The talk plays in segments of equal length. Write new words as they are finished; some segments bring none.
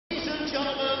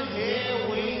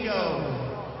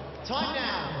Time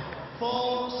now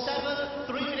for 7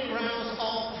 3-minute rounds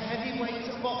of heavyweight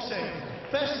boxing.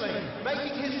 Firstly,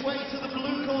 making his way to the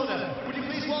blue corner, would you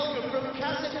please welcome from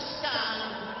Kazakhstan,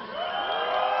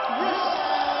 Ruslan.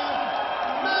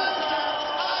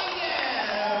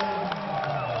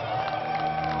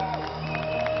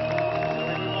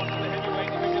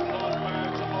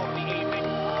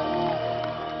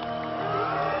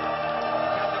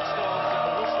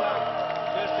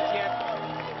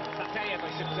 Mirsatayev,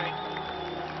 I should say.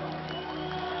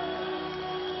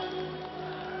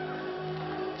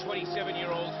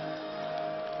 27-year-old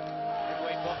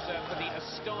heavyweight boxer for the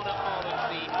Astana, Arlans,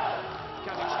 the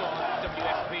Kazakhstan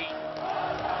WFP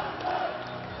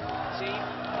team.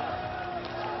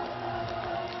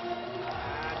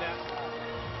 And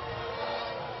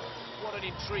what an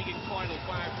intriguing final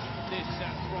bout this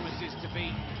promises to be.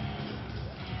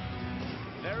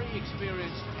 Very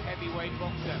experienced heavyweight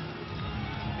boxer.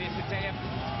 Mirsatayev,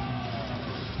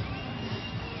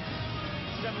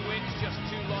 7 wins, just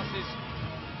 2 losses,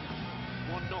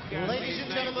 1 knockout. Ladies and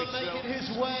gentlemen, making his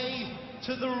way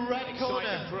to the red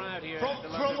corner from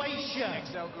Croatia,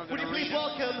 would you please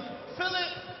welcome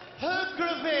Filip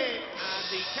Hrgovic. And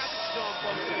the Kazakhstan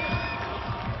boxer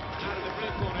out of the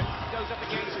blue corner goes up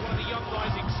against one of the young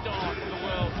rising stars from the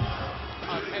world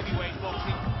of heavyweight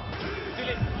boxing,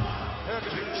 Filip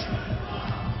Hrgovic.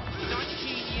 19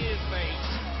 years of age,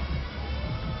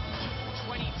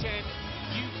 2010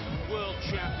 Youth World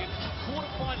Champion,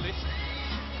 quarter-finalist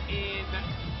in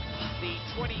the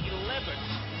 2011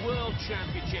 World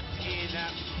Championship in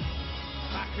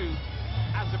Baku,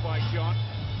 Azerbaijan.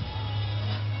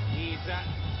 He's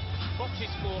boxes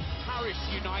for Paris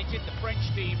United, the French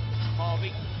team,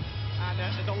 Harvey. And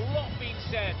there's a lot being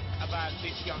said about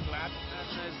this young lad.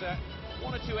 And there's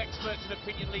 1 or 2 experts and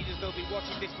opinion leaders that'll be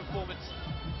watching this performance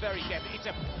very carefully. It's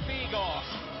a big ask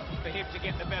for him to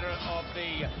get the better of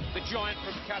the giant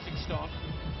from Kazakhstan,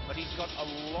 but he's got a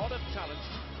lot of talent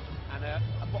and a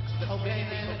boxer that many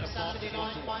people have Saturday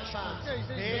night fight fans.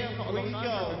 Here we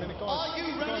go. Are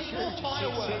you ready for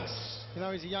fireworks? You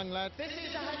know, he's a young lad. This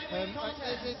is a heavyweight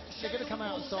contest. They're going to come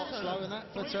out and start slow and that,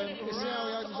 but we'll see how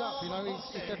he opens up. You know,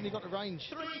 he's definitely got the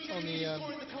range on the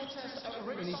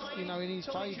in his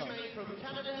favour. From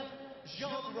Canada,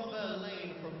 Jean-Robert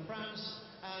Lane from France,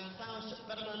 and Klaus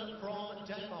Federman from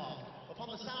Denmark. Upon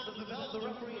the sound of the bell, the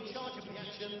referee in charge of the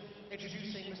action,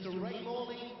 introducing Mr. Ray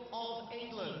Morley of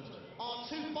England. Our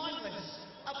 2 finalists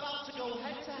about to go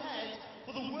head-to-head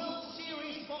for the World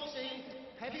Series Boxing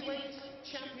Heavyweight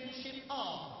Championship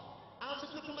are, out of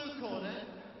the blue corner,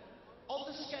 on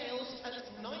the scales at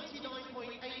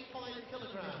 99.85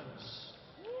 kilograms.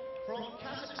 From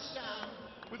Kazakhstan,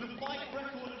 with a fight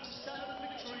record of 7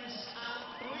 victories and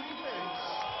 3 defeats,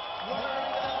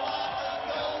 wearing the black and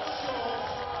gold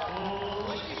shorts,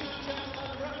 ladies and gentlemen,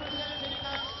 representing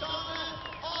Astana,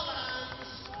 Arlans,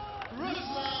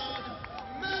 Ruslan,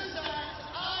 Mirsatayev.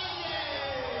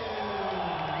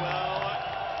 Well,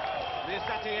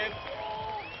 Mirsatayev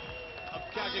of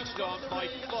Kazakhstan by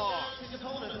far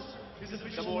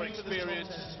the more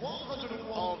experienced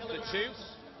of the 2.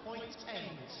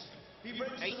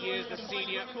 8 years the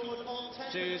senior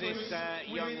to this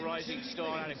young rising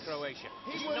star out of Croatia.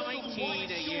 He's 19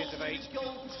 years of age,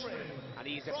 and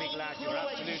he's a big lad. You're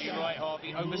absolutely right,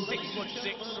 Harvey. Over 6'6",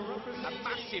 a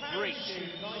massive reach,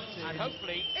 and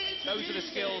hopefully those are the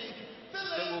skills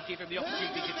that will give him the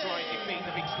opportunity to try and defeat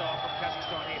the big star from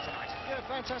Kazakhstan here tonight. Yeah,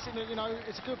 fantastic. You know,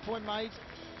 it's a good point made.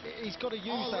 He's got to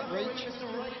use that reach.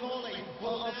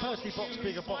 I've personally boxed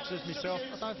bigger boxers myself.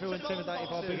 I don't feel intimidated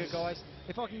by bigger guys.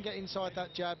 If I can get inside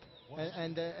that jab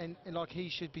and like he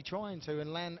should be trying to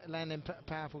and land them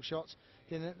powerful shots,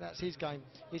 then that's his game.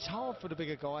 It's hard for the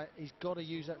bigger guy. He's got to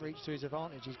use that reach to his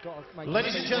advantage. He's got to make.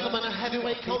 Ladies and gentlemen, a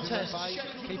heavyweight contest.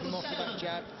 Keep him off with that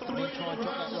jab and then try and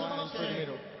drop that right hand through the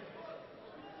middle.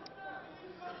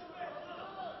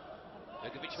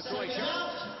 Hrgovic for Croatia,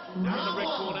 now in the red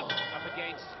corner, up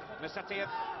against Mirsatayev,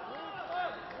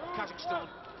 Kazakhstan.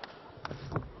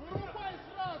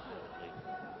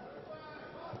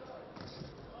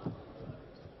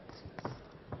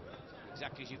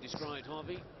 Exactly as you've described,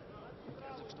 Harvey.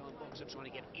 Kazakhstan boxer trying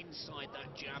to get inside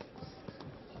that jab.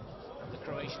 The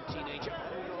Croatian teenager.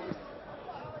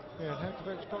 Yeah,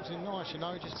 Hrgovic's boxing nice, you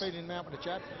know, just feeling him out with a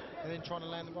jab and then trying to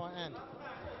land the right hand.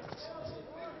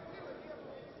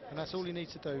 And that's all he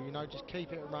needs to do, you know, just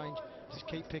keep it at range, just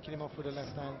keep picking him off with the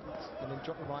left hand and then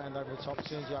drop the right hand over the top as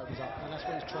soon as he opens up. And that's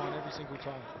what he's trying every single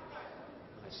time.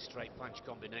 A straight punch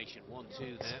combination,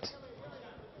 1-2 there.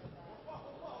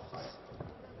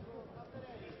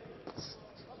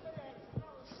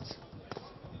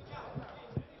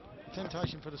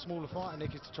 temptation for the smaller fighter,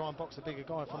 Nick, is to try and box the bigger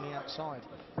guy from the outside.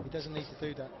 He doesn't need to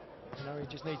do that. You know, he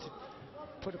just needs to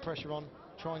put the pressure on,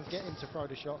 try and get him to throw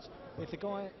the shots. If the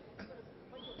guy,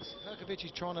 Hrgovic,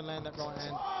 is trying to land that right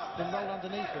hand, then roll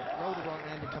underneath it, roll the right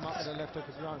hand and come up with a left hook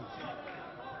of your own.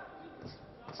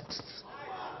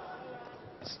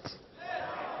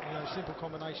 You know, simple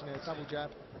combination there, double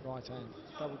jab, right hand,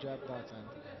 double jab, right hand.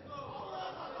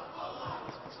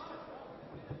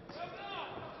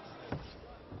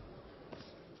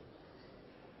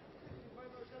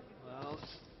 Well,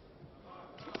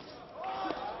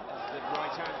 good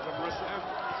right hand from Ruslan.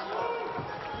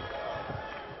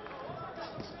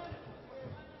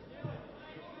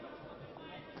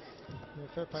 Yeah,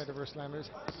 fair play to Ruslan. He's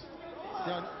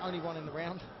the only one in the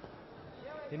round.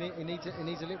 He needs a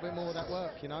little bit more of that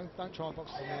work, you know. Don't try and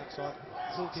box from the outside.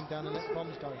 Walk him down and let the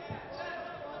bombs go.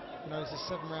 You know, it's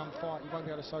a 7-round fight. You won't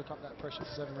be able to soak up that pressure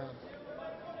for 7 rounds.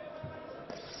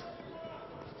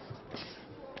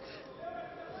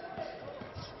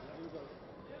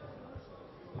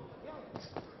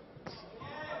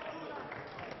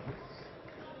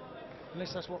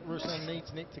 Unless that's what Ruslan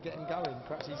needs, Nick, to get him going.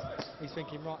 Perhaps he's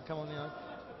thinking, right, come on, you know,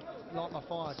 light my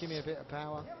fire, give me a bit of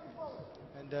power,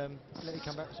 and let me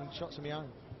come back with some shots of my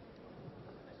own.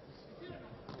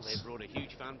 Well, they brought a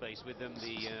huge fan base with them,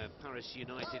 the Paris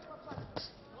United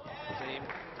team.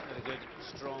 Another good,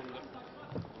 strong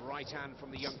right hand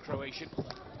from the young Croatian. Second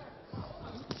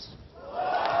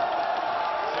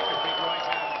big right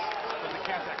hand from the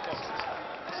Kazakh boxers.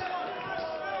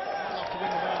 Enough to win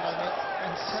the round, though, Nick.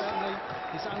 And certainly,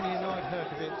 he's only annoyed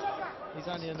Hrgovic. He's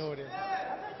only annoyed him.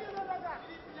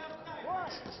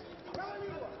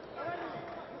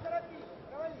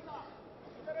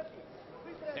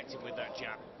 Connected with that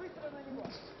jab.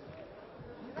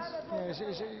 Yeah,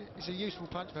 it's a useful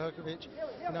punch for Hrgovic.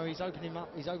 You know, he's opening up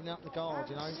the guard,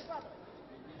 you know.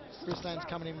 Ruslan's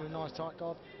coming in with a nice tight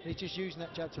guard. He's just using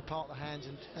that jab to part the hands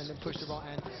and then push the right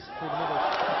hand through the middle.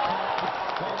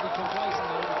 Can't be complacent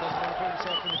though, he doesn't want to put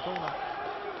himself in the corner.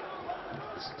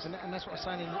 And that's what I was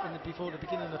saying before the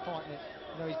beginning of the fight, Nick.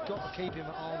 You know, he's got to keep him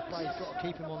at arm's play, he's got to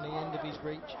keep him on the end of his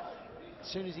reach. As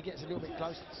soon as he gets a little bit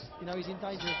close, you know, he's in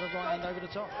danger of a right hand over the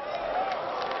top.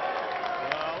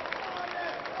 Well,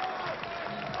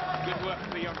 good work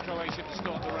from the young Croatian to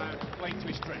start the round, playing to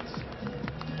his strengths.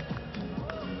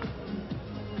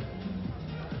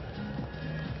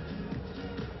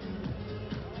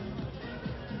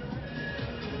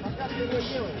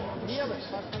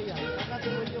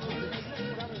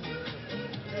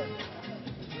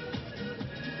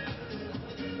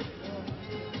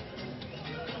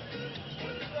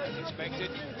 As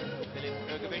expected, Filip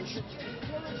Hrgovic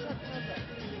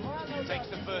takes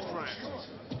the first round.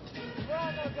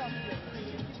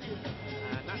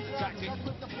 And that's the tactic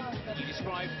that you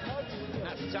described, and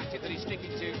that's the tactic that he's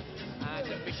sticking to,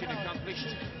 and mission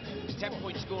accomplished. His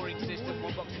 10-point scoring system,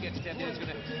 one boxer gets 10, the other's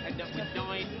going to end up with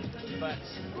 9, but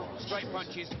straight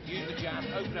punches, use the jab,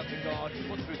 open up the guard,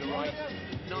 put through the right,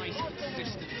 nice,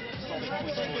 consistent, solid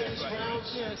point scoring threat.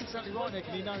 Yeah, that's exactly right, Nick,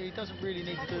 and you know he doesn't really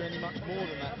need to do any much more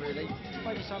than that, really.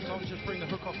 Maybe sometimes just bring the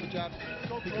hook off the jab,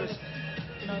 because,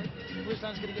 you know,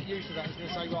 Ruslan's going to get used to that. He's going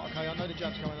to say, right, okay, I know the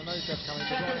jab's coming, the right hand's going to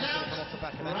come off the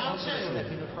back of that, I'm going to step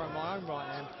in and throw my own right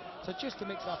hand. So just to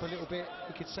mix it up a little bit,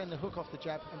 he could send the hook off the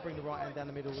jab and bring the right hand down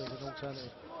the middle as an alternative.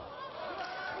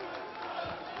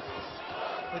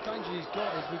 The danger he's got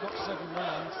is we've got 7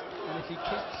 rounds, and if he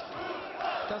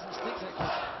doesn't stick to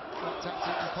that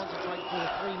tactic and concentrate for the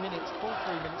 3 minutes, full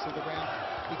 3 minutes of the round,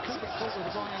 he could get caught with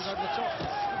the right hands over the top.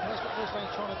 And that's what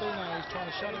Ruslan's trying to do now. He's trying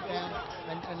to shut it down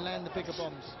and land the bigger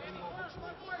bombs.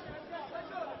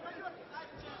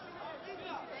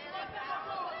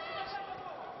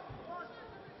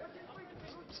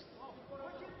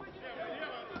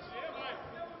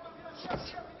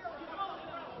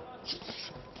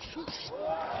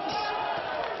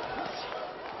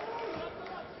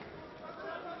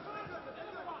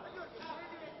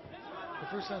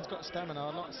 If Ruslan's got stamina,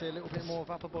 I'd like to see a little bit more of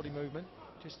upper body movement.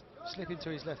 Just slip into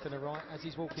his left and the right as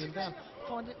he's walking him down.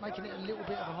 Find it making it a little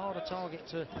bit of a harder target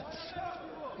to,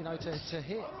 you know, to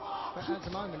hit. But at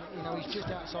the moment, you know, he's just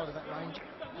outside of that range,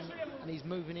 and he's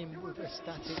moving in with a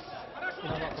static, you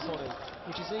know, upper body,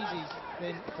 which is easy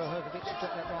then for Hrgovic to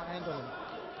drop that right hand on him.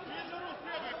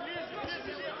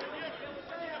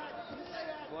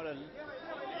 What a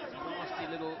nasty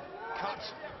little cut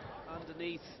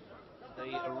underneath the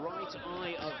right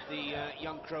eye of the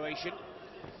young Croatian.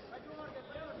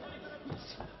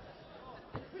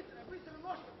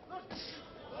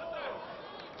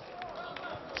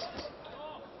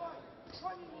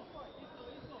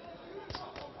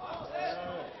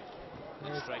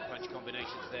 Yeah, straight punch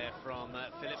combinations there from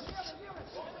Filip.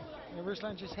 Yeah,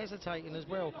 Ruslan just hesitating as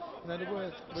well. You know, there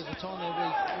was a time there where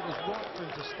it was right for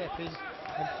him to step in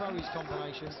and throw his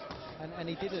combination, and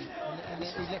he didn't, and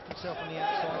he left himself on the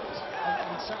outside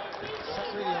and sat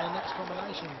really on the next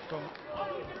combination from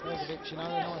Hrgovic. You know,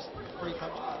 a nice free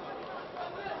punch.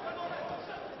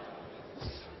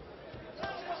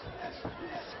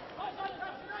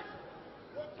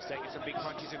 He's taking some big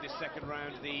punches in this second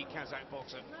round, the Kazakh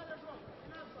boxer.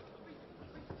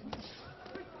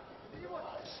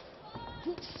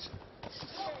 Good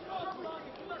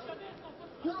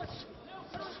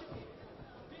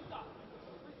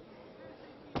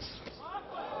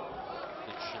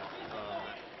shot from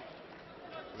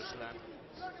Ruslan.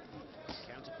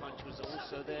 Counter punch was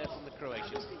also there from the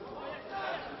Croatian.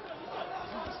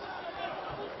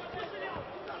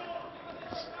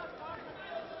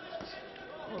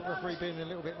 Well, referee being a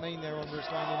little bit mean there on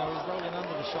Ruslan. You know, he's rolling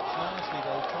under the shots nicely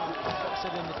though. Like I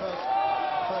said in the first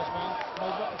round, you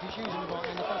know, if he's using the right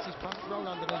hand, if that's his punch, roll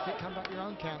underneath it, come back your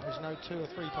own counters, no 2 or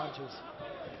 3 punches.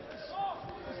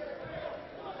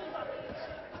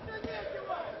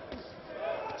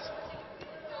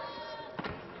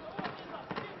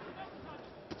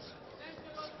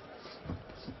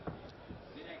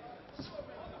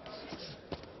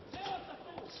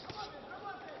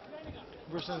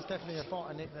 Ruslan's definitely a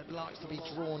fighter, Nick, that likes to be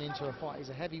drawn into a fight. He's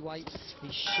a heavyweight,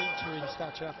 he's shorter in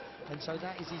stature, and so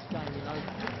that is his game, you know.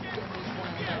 Get me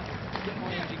wound up, get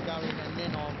my engine going, and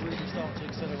then I'll really start to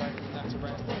accelerate, and that's a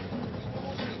wrap.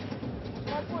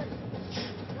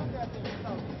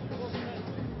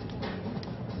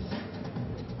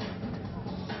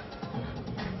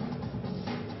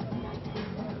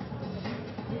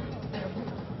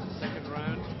 Second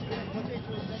round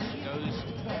goes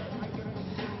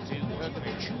to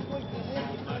Hrgovic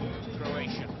from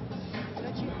Croatia.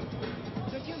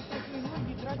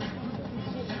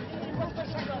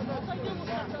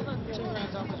 2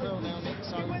 rounds up as well now, Nick,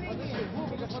 so it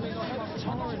looks to me like he's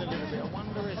tiring a little bit. I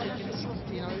wonder if he can,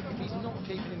 you know, if he's not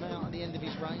keeping him out at the end of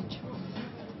his range.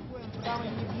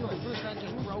 Ruslan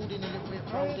just rolled in a little bit,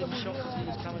 rolled in shots as he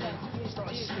was coming in,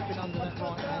 started slipping under that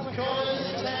right hand, and then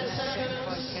letting that second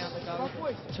phase counter go.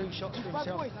 2 shots for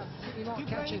himself. He might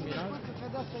catch him, you know.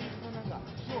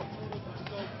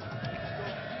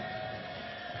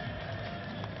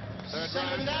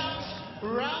 Second out,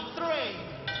 round 3.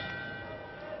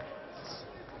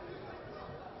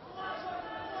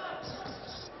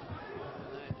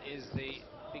 That is the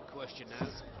big question now.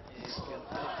 Is can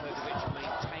Filip Hrgovic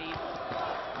maintain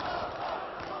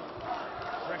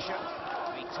pressure,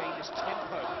 maintain this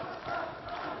tempo?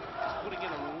 He's putting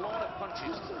in a lot of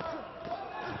punches.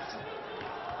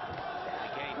 And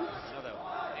again, another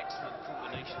excellent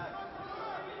combination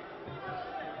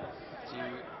to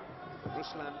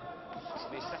Ruslan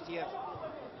Mirsatayev,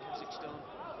 Kazakhstan.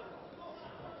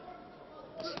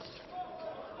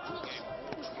 Again,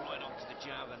 walks right onto the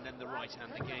jab and then the right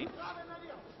hand again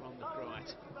from the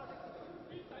Croat.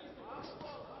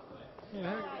 You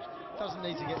know, doesn't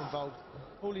need to get involved.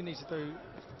 All he needs to do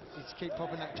is keep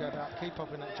popping that jab out,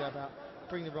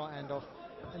 bring the right hand off,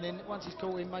 and then once he's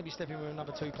caught him, maybe step in with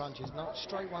another 2 punches, not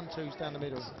straight 1-2s down the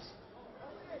middle.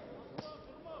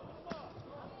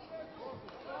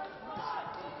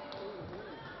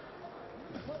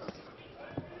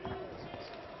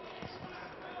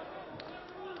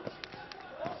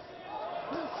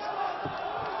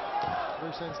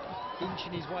 Ruslan's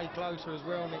inching his way closer as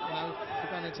well, Nick, you know.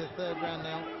 We're going into the 3rd round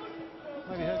now.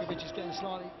 Maybe Hrgovic is getting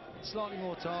slightly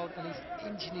more tired, and he's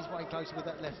inching his way closer with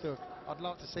that left hook. I'd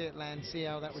like to see it land, see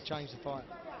how that would change the fight.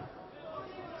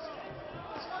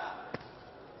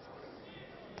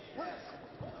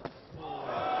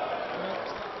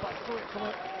 But threw it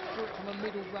from a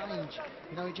middle range.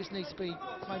 You know, he just needs to be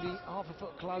maybe half a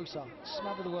foot closer,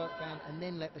 smother the work down, and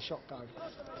then let the shot go.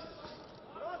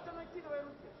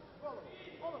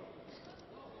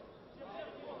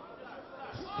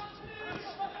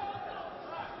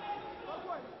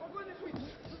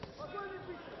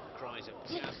 Cries of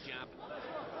jab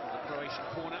from the Croatian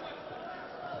corner.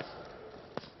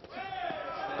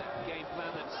 The game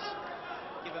plan that's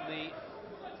given the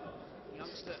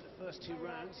youngster the first 2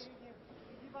 rounds.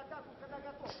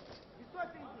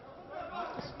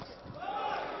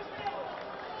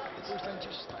 Ruslan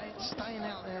just staying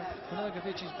out there in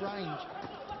Hrgovic's range.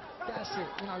 That's it,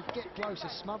 you know, get closer,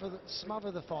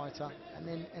 smother the fighter, and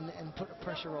then and put the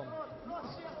pressure on.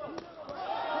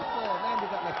 Oh, landed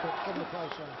that left hook from the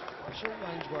close range. Short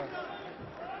range work.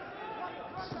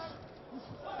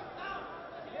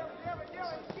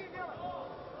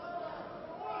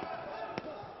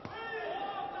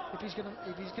 he's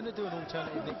gonna do an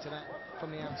alternative nick to that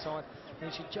from the outside, then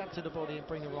he should jab to the body and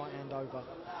bring the right hand over.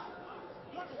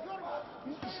 Well,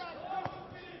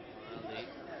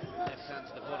 the left hand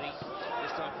to the body,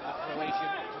 this time from the Croatian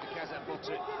to the Kazakh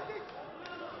boxer.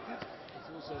 He's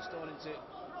also starting to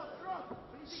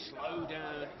slow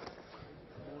down the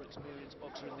more experienced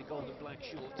boxer in the gold and black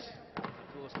shorts. Of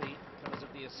course, the colours of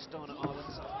the Astana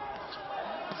Arlans.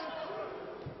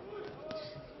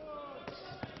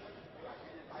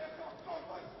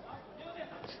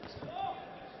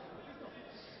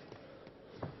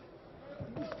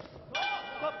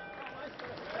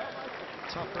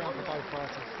 Tough round for both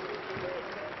fighters.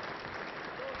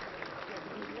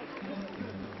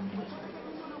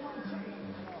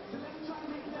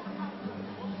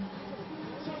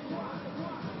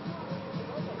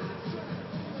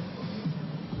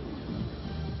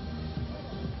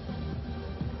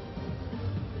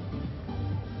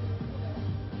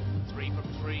 3 from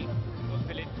 3 for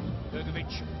Filip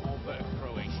Hrgovic of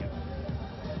Croatia.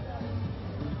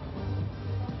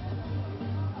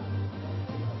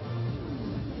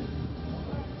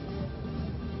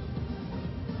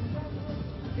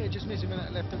 Yeah, just missing with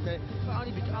that left hook there, but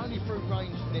only through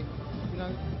range, Nick. You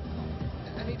know,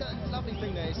 and he done lovely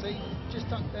thing there. See, just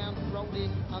tucked down, rolled in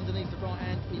underneath the right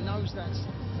hand. He knows that's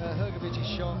Hrgovic's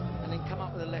shot, and then come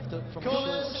up with a left hook from short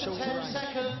 10 range.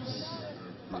 seconds.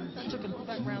 But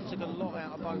that round took a lot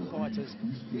out of both fighters.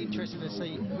 Interesting to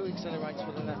see who accelerates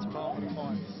for the latter part of the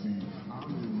fight.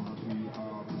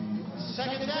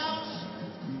 Seconds out.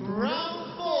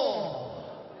 Round 4.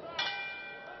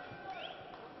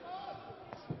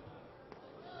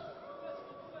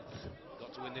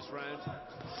 Got to win this round.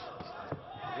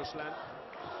 Ruslan.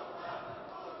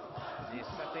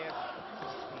 Mirsatayev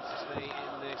needs to stay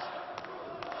in this.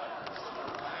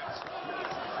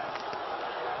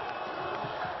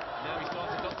 Now he's got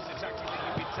to adopt the tactic that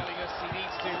you've been telling us. He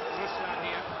needs to. Ruslan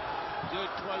here.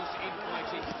 Good close in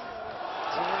fighting.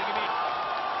 Drawing him in.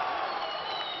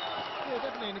 Yeah,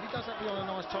 definitely, and if he does that beyond a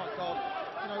nice tight guard,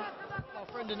 you know, our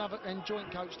friend and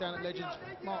joint coach down at Legends,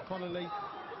 Mark Connolly,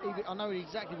 I know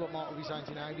exactly what Mark will be saying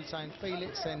to you now. He'll be saying, feel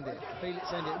it, send it, feel it,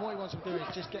 send it. And what he wants to do is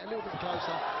just get a little bit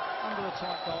closer, under a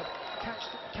tight guard,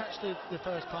 catch the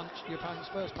first punch, your opponent's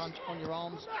first punch on your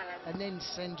arms, and then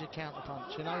send your counter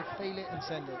punch. You know, feel it and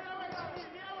send it.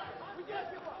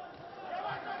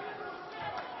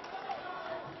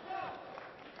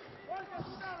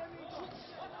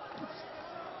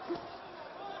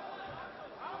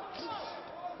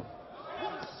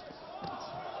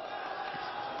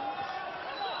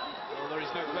 There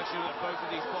is no question that both of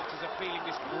these boxers are feeling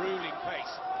this grueling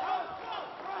pace.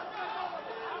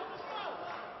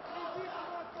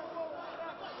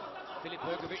 Filip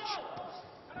Hrgovic,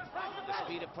 the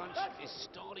speed of punch is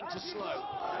starting to slow.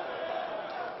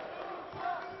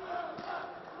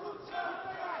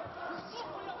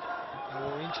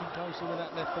 Oh, inching closer with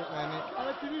that left hook there, Nick.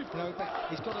 You know,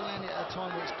 he's got to land it at a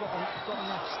time where it's got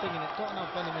enough sting in it, got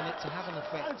enough venom in it to have an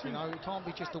effect. You know, it can't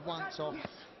be just a once off.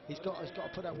 He's got to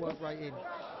put that work rate in.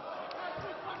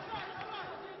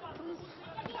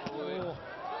 Oh.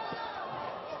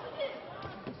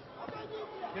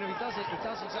 You know, he does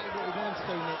exactly what we want him to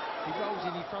do, Nick. He rolls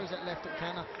in, he throws that left hook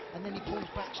counter, and then he pulls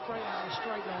back straight out in a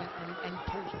straight line and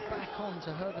pulls back on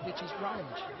to Hrgovic's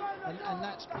range. And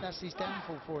that's his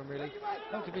downfall for him, really.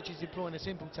 Hrgovic is employing a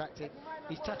simple tactic.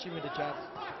 He's touching with a jab,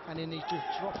 and then he's just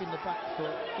dropping the back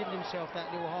foot, giving himself that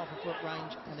little half a foot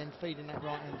range, and then feeding that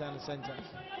right hand down the centre.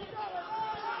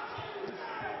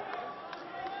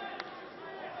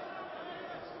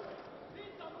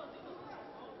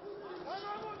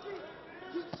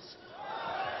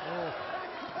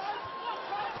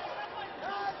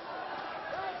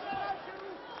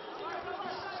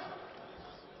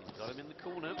 He's got him in the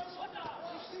corner.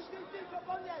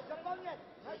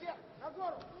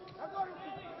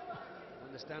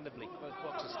 Understandably, both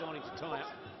boxers starting to tire.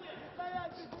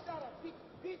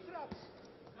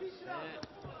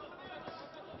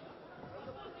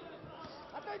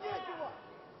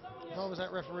 If I was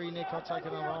that referee, Nick, I'd take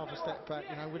another half a step back.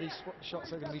 You know, with these shots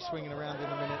they're going to be swinging around in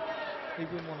a minute, he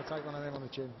wouldn't want to take one of them on the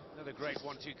chin. Another great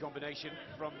 1-2 combination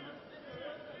from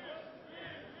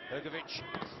Hrgovic.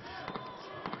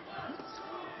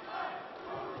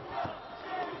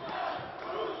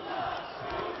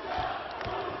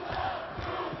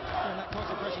 And that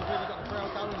constant pressure's really got the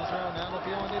crowd going as well now. They're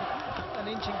behind him and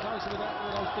inching closer with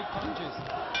those big punches.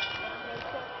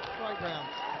 Great round.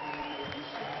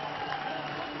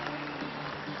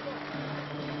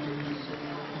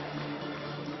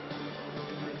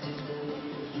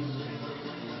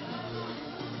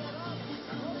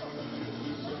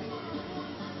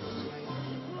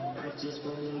 Just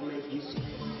wanna make For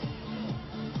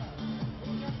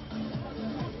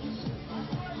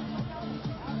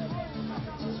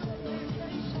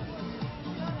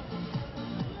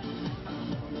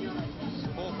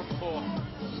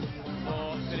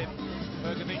Filip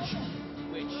Hrgovic,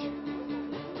 which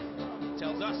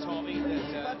tells us, Harvey,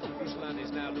 that Ruslan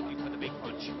is now looking for the big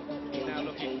punch. He's now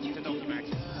looking to knock him out.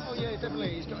 Oh yeah,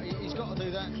 definitely. He's got to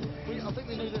do that. I think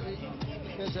we knew that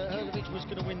Hrgovic was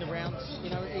going to win the round.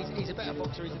 You know, he's a better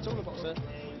boxer. He's a taller boxer.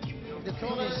 The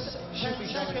corners should be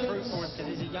showing through for him because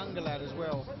he's a younger lad as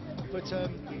well. But you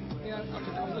know,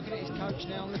 I'm looking at his coach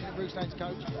now. I'm looking at Ruslan's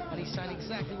coach, and he's saying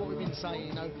exactly what we've been saying.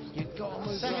 You know, you've got to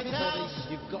move up the body.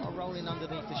 You've got to roll in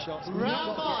underneath the shots. You've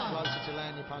got to get closer to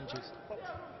land your punches.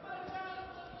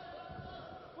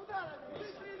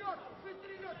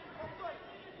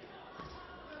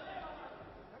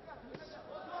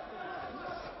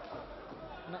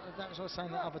 That was what I was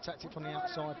saying, that other tactic from the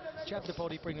outside. Jab the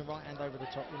body, bring the right hand over the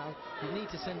top, you know. You need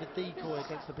to send a decoy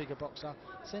against the bigger boxer,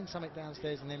 send something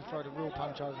downstairs and then throw the real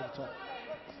punch over the top.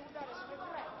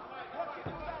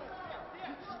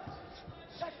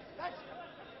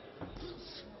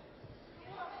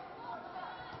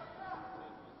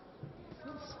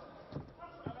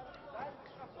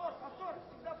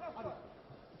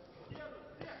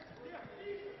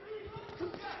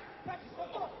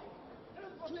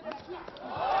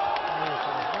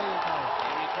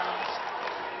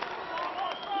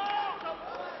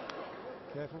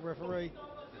 Careful, referee.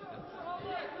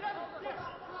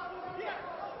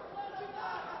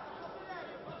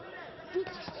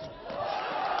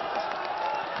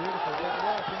 Beautiful bit of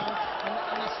work, you know, and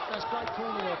that's great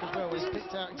corner work as well. He's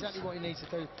picked out exactly what he needs to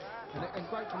do, and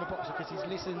great from the boxer because he's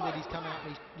listened and he's come out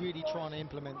and he's really trying to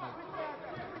implement that.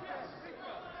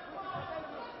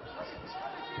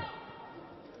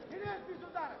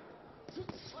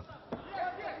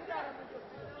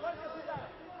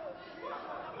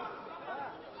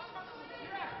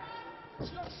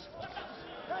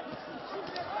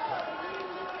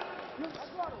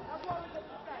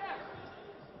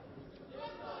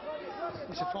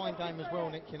 It's a fine game as well,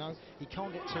 Nick, you know. He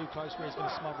can't get too close where he's going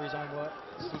to smother his own work.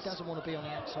 He doesn't want to be on the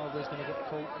outside where he's going to get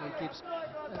caught, and he gives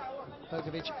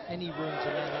Hrgovic any room to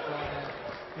land that right hand.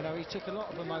 You know, he took a lot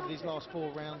of them over these last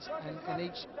 4 rounds, and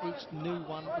each new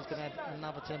one is going to add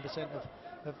another 10%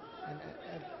 of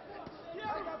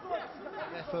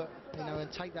effort, you know,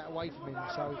 and take that away from him.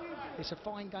 So it's a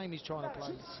fine game he's trying to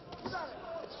play.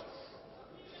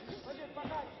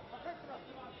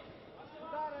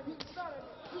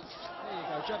 There you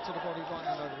go, jab to the body, right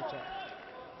hand over the top.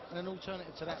 And an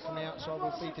alternative to that from the outside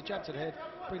would be to jab to the head,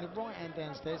 bring the right hand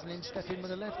downstairs and then step in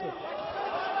with the left hook. There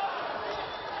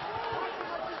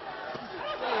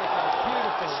you go,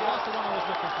 beautiful, that's the one I was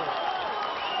looking for.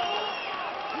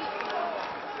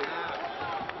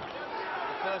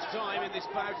 The first time in this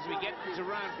bout as we get to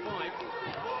round 5.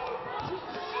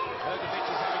 Hrgovic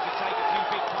is having to take a few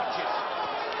big punches.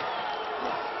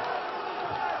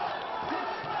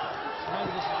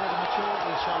 Maybe this is where the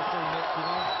maturity is shown through, Nick, you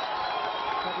know.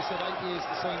 Like we said, 8 years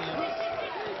the senior.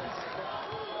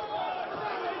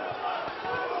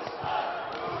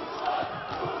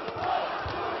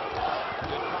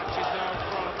 Good punches now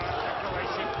from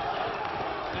Croatia.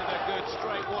 Another good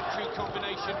straight 1-2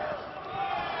 combination.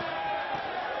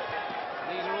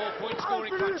 These are all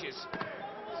point-scoring punches.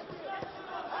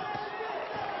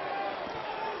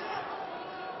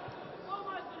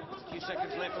 A few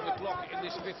seconds left on the clock in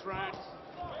this 5th round.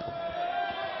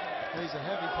 He's a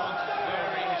heavy punch.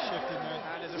 Very heavy shift in there.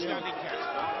 And there's a standing count.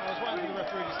 I was waiting for the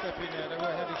referee to step in there. They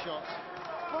were heavy shots.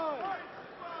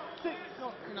 5, 6,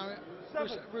 You know,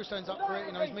 Ruslan's up for it.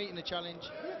 You know, he's meeting the challenge.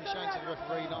 He's showing to the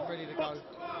referee that I'm ready to go.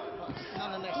 But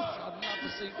nonetheless, I'd love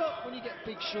to see when you get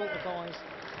big, shorter guys,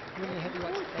 when the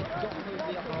heavyweights, they've got to move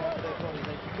the upper half of their body.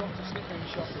 They've got to slip them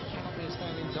shots. It cannot be a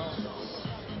standing target.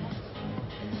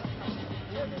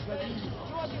 The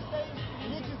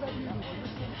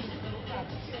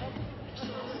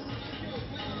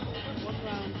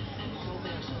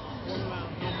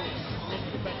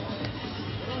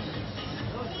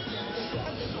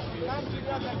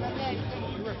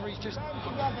referee's just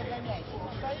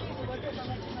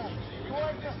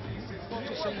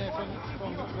seen there from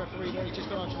the referee there. He's just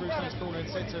gone on to Ruslan's corner and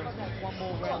said to him, one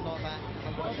more round like that and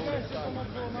I'm going to call it a go. You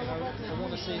know, I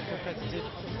want to see it competitive.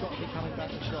 You've got to be coming back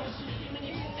with shots. You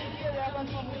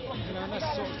know, and that's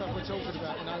the sort of stuff we're talking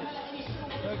about, you know.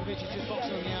 Hrgovic is just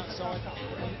boxing on the outside.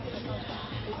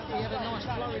 He had a nice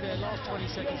flurry there, last 20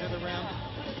 seconds of the round.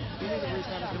 He knew that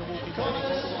Ruslan was going to walk in behind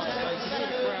him. He knew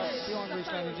the crowd behind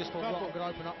Ruslan and just thought, right, I'm going to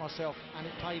open up myself, and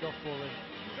it paid off for him.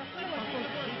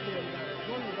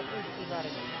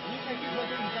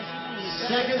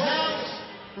 Seconds out,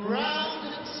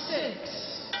 round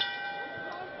 6.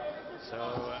 So,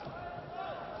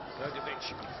 Hrgovic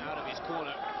out of his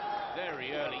corner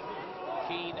very early.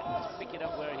 Keen to pick it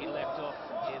up where he left off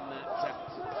in that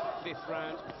 5th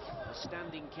round. A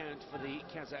standing count for the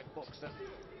Kazakh boxer.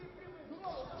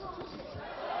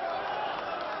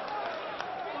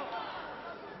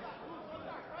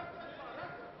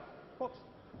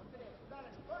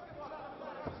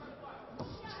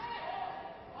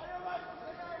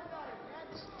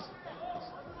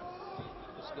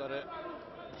 Just got to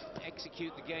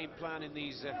execute the game plan in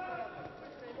these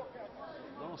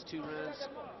last 2 rounds.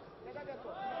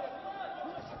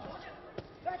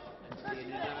 And a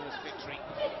unanimous victory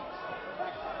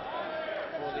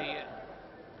for the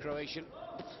Croatian.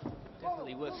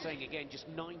 Definitely worth saying again, just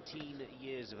 19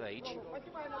 years of age.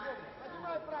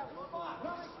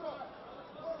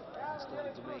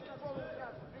 Starting to make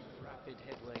rapid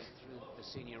headway through the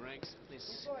senior ranks.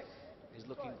 This is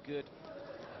looking good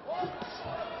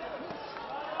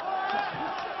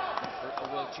for a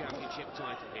World Championship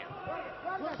title here.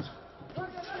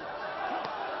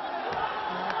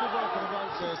 Good work on the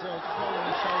ropes there as well, just rolling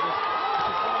his shoulders,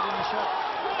 just riding the shot.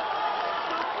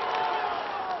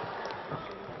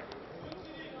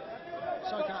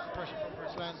 Soaking up the pressure from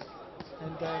Ruslan,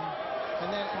 and now he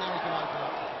can open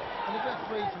up. And the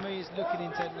referee for me is looking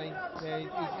intently. Yeah,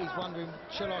 he's wondering,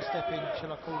 shall I step in?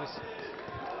 Shall I call this?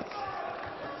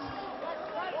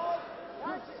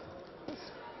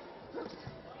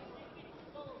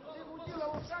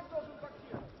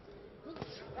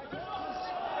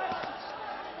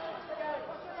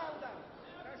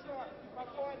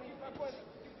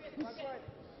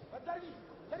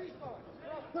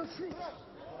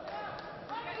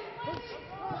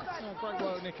 Great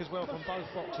work, Nick, as well from both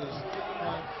boxers.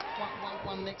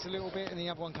 One nicks a little bit and the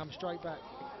other one comes straight back.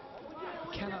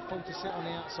 He cannot afford to sit on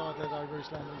the outside there though,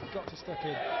 Ruslan. He's got to step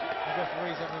in. The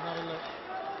referee's having another look.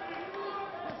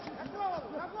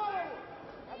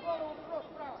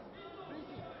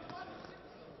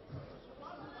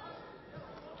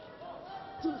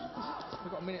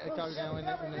 We've got a minute to go now in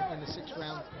the 6th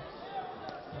round.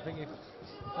 I think if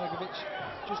Hrgovic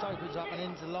just opens up and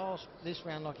ends this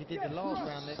round like he did the last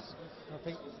round, I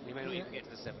think we may not even get to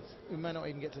the 7th. We may not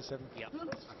even get to the 7th. Yeah,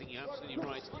 I think you're absolutely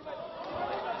right. The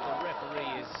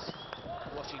referee is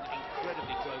watching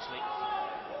incredibly closely.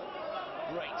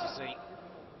 Great to see.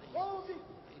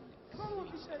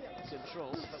 In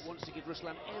control, but wants to give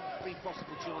Ruslan every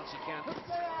possible chance he can to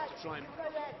try and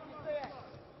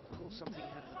pull something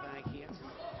out of the bag here.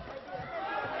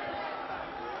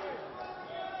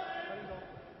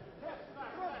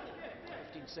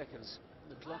 15 seconds on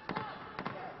the clock.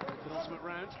 The penultimate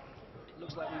round. It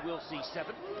looks like we will see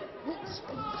 7.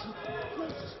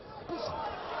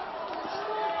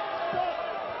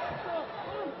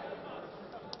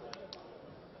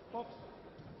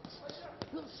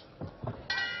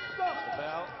 The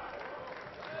bell.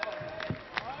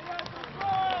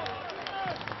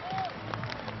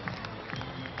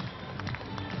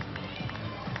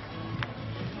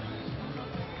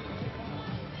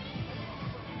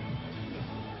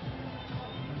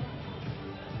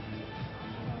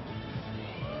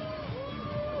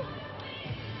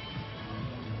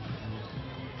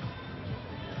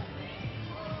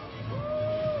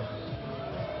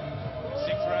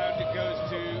 6th round, it goes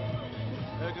to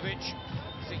Hrgovic,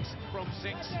 6 from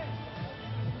 6.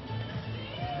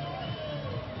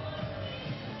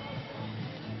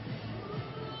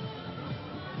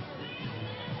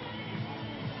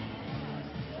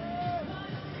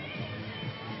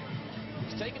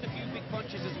 He's taken a few big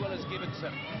punches as well as given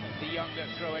some, the younger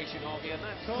Croatian Harvey, and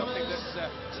that's something that's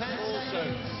also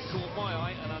caught my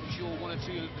eye, and I'm sure 1 or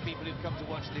 2 of the people who've come to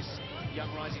watch this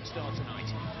young rising star tonight.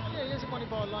 Yeah, he hasn't won it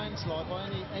by a landslide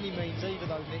by any means either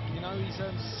though, Nick. You know, he's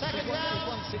won 6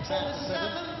 out of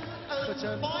 7. But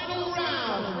final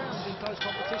round. The rounds in close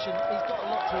competition, he's got a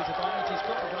lot to his advantage. He's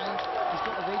got the range, he's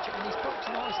got the reach, and he's boxed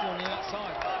nicely on the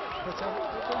outside. But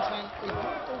Ruslan,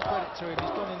 all credit to him,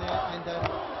 he's gone in there and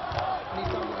he's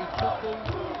done what he could do,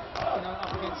 you know,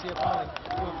 up against the opponent.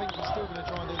 And I think he's still going to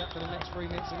try and do that for the next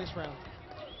 3 minutes of this round.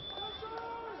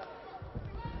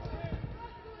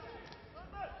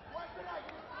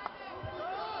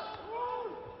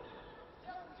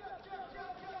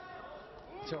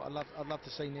 So I'd love to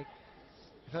see Nick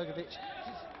Hrgovic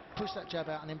push that jab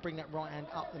out and then bring that right hand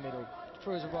up the middle,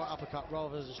 through as a right uppercut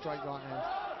rather as a straight right hand.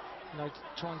 You know,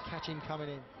 try and catch him coming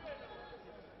in.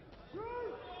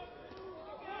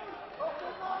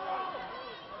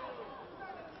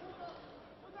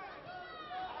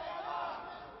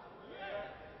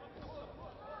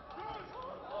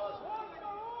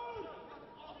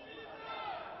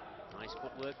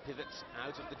 Footwork, pivots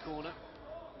out of the corner.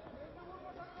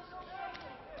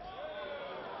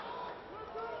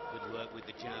 Good work with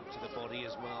the jab to the body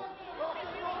as well.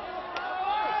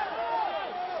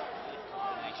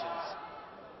 Combinations.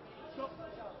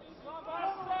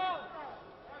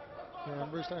 Yeah,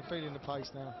 and Ruslan feeling the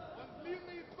pace now.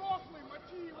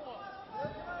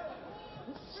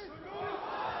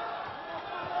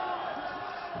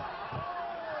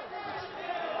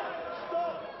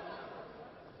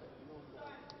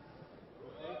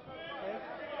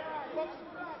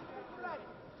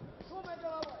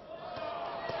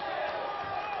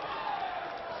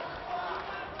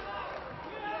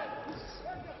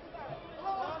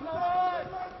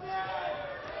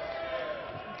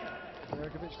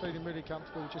 Hrgovic feeling really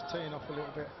comfortable, just teeing off a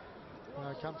little bit. You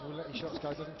know, comfortable, letting shots go,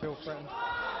 doesn't feel threatened.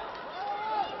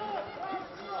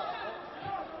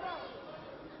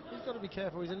 He's got to be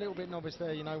careful, he's a little bit novice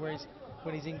there, you know, where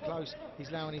when he's in close, he's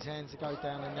allowing his hands to go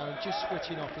down and just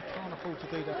switching off. He can't afford to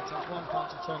do that. It takes one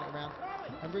punch and turn it around.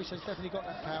 And Ruslan's definitely got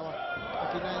that power.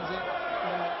 If he lands it,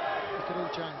 it could all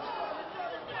change.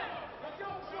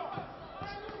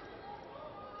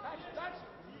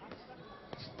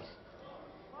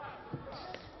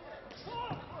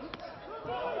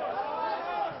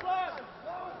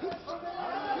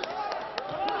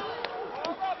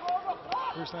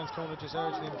 Ruslan's corner just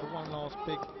urging him for one last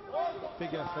big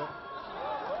effort.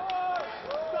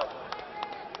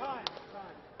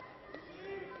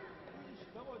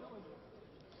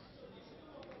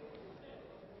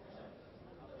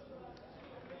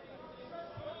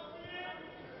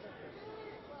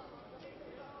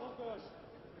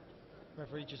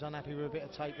 Referee just unhappy with a bit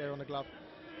of tape there on the glove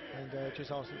and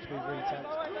just asked it to be retaped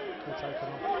or taken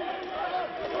off.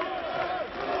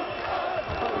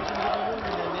 I thought he was going to give him a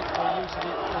warning there, Nick, for use of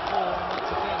it before, and once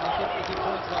again he did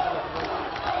point to that referee. I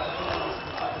thought he was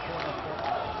going to take the point off,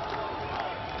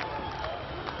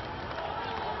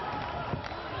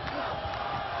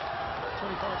 but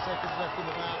 25 seconds left in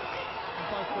the bout, and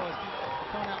both guys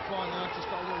can't outfly now, just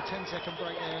got a little 10-second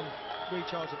break there and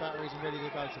recharge the batteries and ready to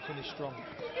go to finish strong.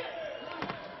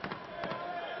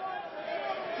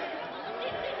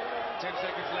 10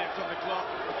 seconds left on the clock.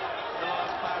 The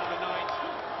last bout of the night.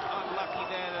 Unlucky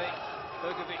there,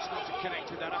 Hrgovic not to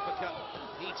connect with that uppercut.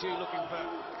 He too looking for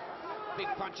big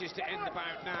punches to end the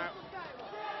bout now.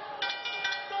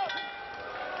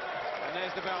 And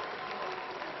there's the belt.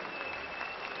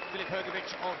 Filip Hrgovic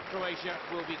of Croatia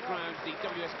will be crowned the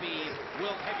WSB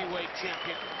World Heavyweight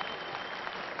Champion,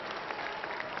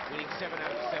 winning 7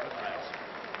 out of 7 rounds.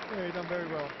 Yeah, he done very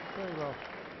well, very well.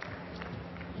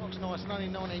 Looks nice, and only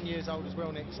 19 years old as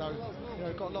well, Nick, so you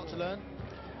know, got a lot to learn.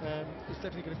 He's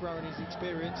definitely going to grow in his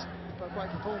experience, but a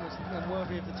great performance and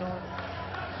worthy of the title.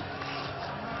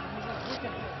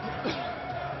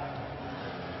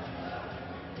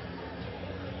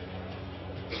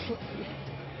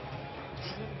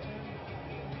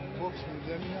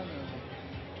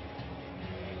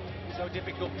 So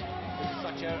difficult with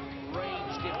such a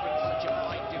range difference, such a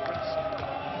height difference.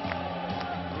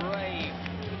 Brave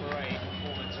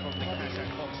performance from the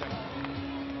Kazakh boxer.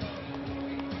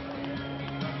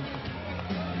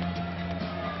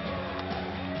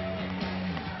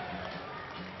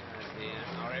 As the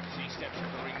RFC steps to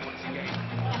the ring once again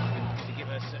to give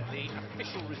us the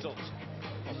official results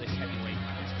of this heavyweight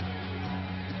contest.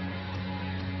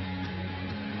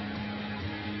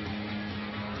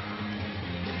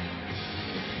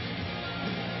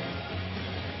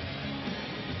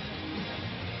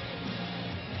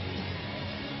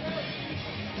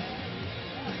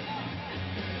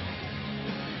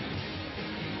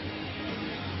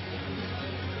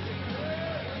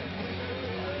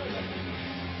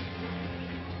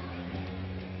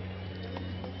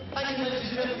 Thank you, ladies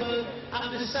and gentlemen.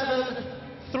 After 7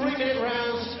 3-minute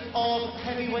rounds of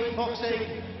heavyweight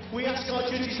boxing, we ask our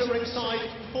judges at ringside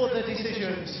for their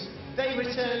decisions. They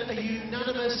return a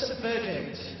unanimous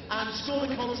verdict and score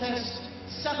the contest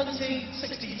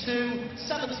 70-62,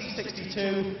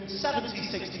 70-62,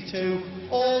 70-62,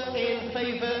 all in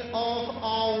favour of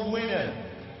our winner.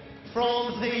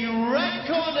 From the red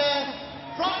corner,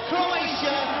 from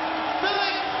Croatia,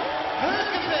 Filip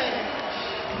Hrgovic.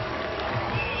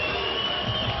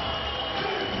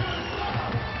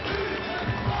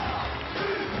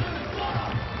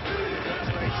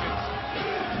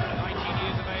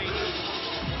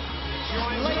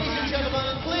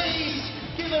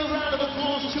 A round of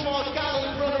applause to our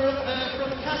gallant brother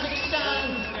from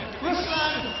Kazakhstan,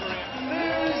 Ruslan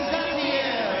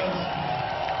Mirsatayev.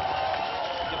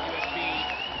 WSB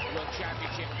World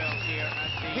Championship belt here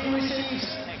at the... He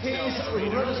receives his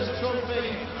Ruslan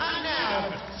trophy, and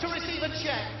now to receive a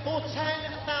check for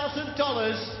 $10,000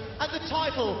 and the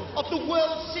title of the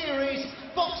World Series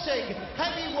Boxing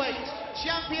Heavyweight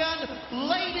Champion,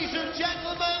 ladies and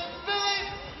gentlemen, Filip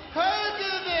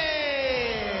Hrgovic!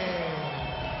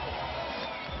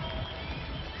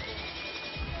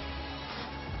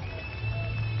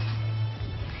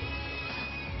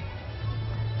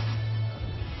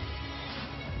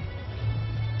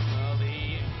 Well,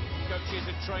 the coaches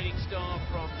and training staff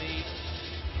from the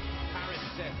Paris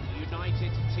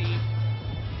United team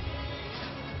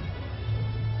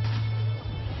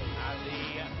and the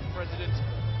president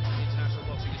of the International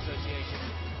Boxing Association,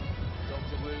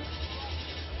 Dr. Wu,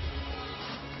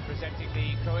 presenting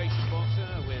the Croatian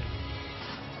boxer with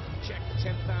a check for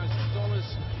 $10,000.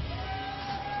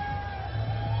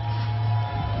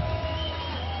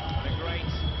 And a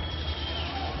great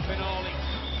finale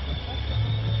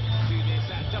to this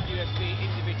WSB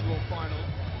individual final.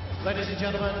 Ladies and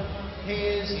gentlemen,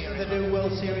 here's the new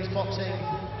World Series Boxing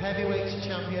Heavyweight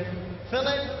Champion,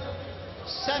 Filip.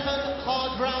 7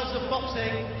 hard rounds of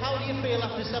boxing. How do you feel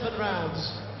after 7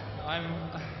 rounds?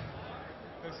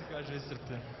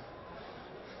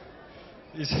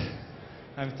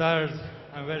 I'm tired.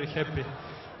 I'm very happy.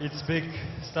 It's big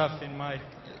stuff in my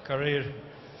career.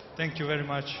 Thank you very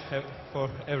much for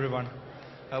everyone.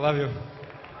 I love you.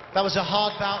 That was a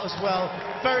hard bout as well.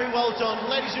 Very well done.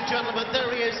 Ladies and gentlemen,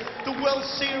 there he is, the World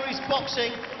Series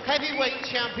Boxing Heavyweight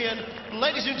Champion.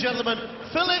 Ladies and gentlemen,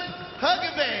 Filip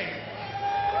Hrgovic.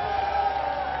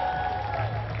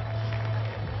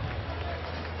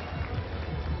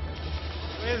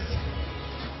 Please,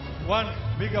 one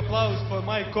big applause for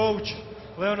my coach,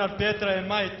 Leonard Pietra, and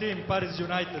my team, Paris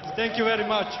United. Thank you very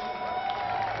much.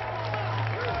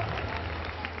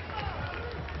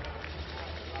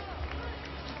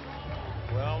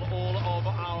 Well, all of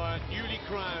our newly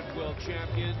crowned world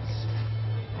champions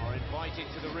are invited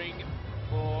to the ring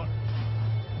for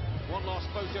one last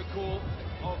photo call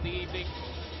of the evening.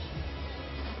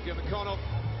 Gurbakonov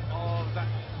of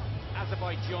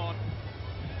Azerbaijan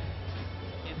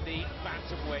in the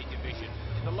bantamweight division.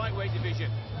 In the lightweight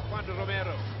division, Juan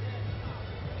Romero.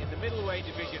 In the middleweight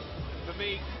division, for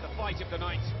me, the fight of the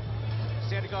night,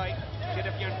 Sergei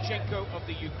Cherevyanchenko of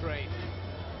the Ukraine.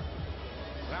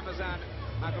 Ramazan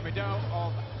Magomedov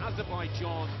of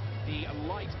Azerbaijan, the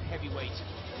light heavyweight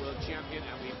world champion,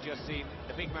 and we've just seen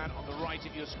the big man on the right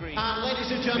of your screen. And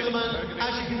ladies and gentlemen,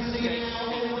 as you can see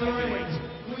now in the ring,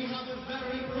 we have a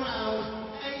very proud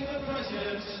AIMA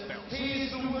president. He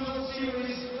is the World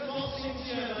Series Boxing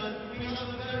Chairman. We have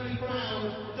a very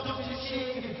proud Dr.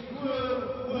 Ching Wu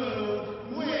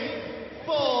with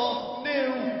 4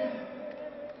 new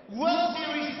World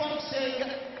Series Boxing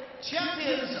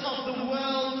Champions of the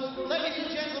world. Ladies and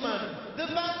gentlemen, the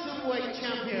bantamweight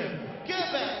champion,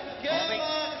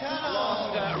 Gurbakonov.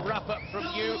 Last wrap-up from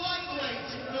you.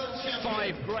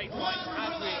 5 great fights,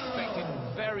 as we expected,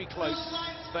 very close.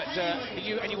 But for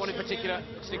you, anyone in particular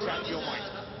sticks out in your mind?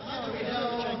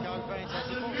 Lomachenko,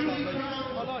 fantastic, boxed lovely.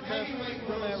 I like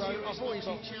Romero. I thought he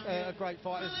boxed a great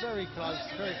fight. It was very close,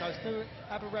 very close.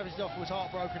 Aburazov was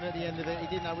heartbroken at the end of it. He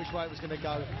didn't know which way it was going to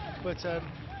go. But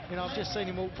you know, I've just seen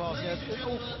him walk past. You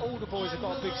know, all the boys have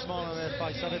got a big smile on their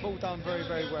face, so they've all done very,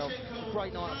 very well. A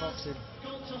great night of boxing.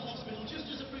 Gone to hospital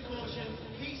just as a precaution.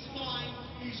 He's fine.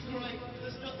 He's great.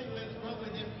 There's nothing wrong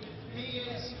with him. He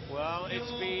is. Well,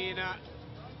 it's been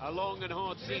a long and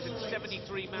hard season.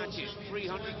 73 matches,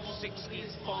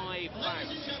 365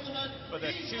 bouts for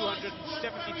the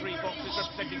 273 boxers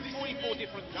representing 44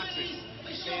 different countries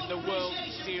in the World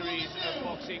Series of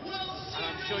Boxing. And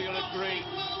I'm sure you'll agree,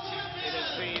 it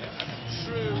has been a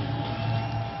true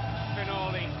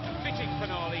finale, a fitting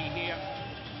finale here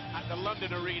at the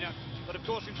London Arena. But of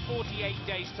course, in 48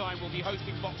 days' time, we'll be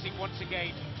hosting boxing once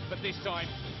again, but this time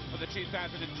for the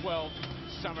 2012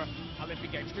 Summer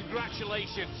Olympic Games.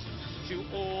 Congratulations to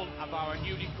all of our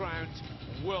newly crowned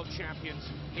world champions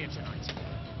here tonight.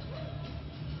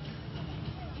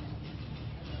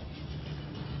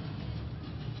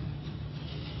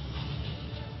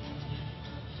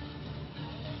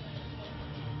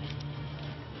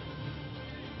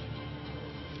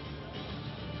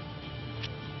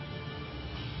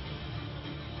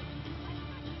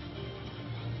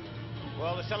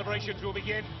 Well, the celebrations will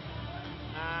begin,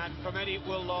 and for many it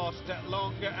will last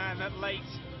long and late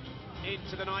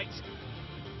into the night.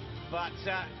 But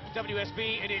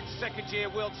WSB, in its second year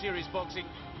World Series Boxing,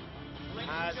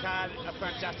 has had a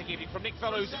fantastic evening. From Nick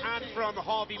Fellows and from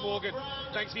Harvey Morgan,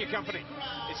 thanks for your company.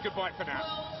 It's goodbye for now.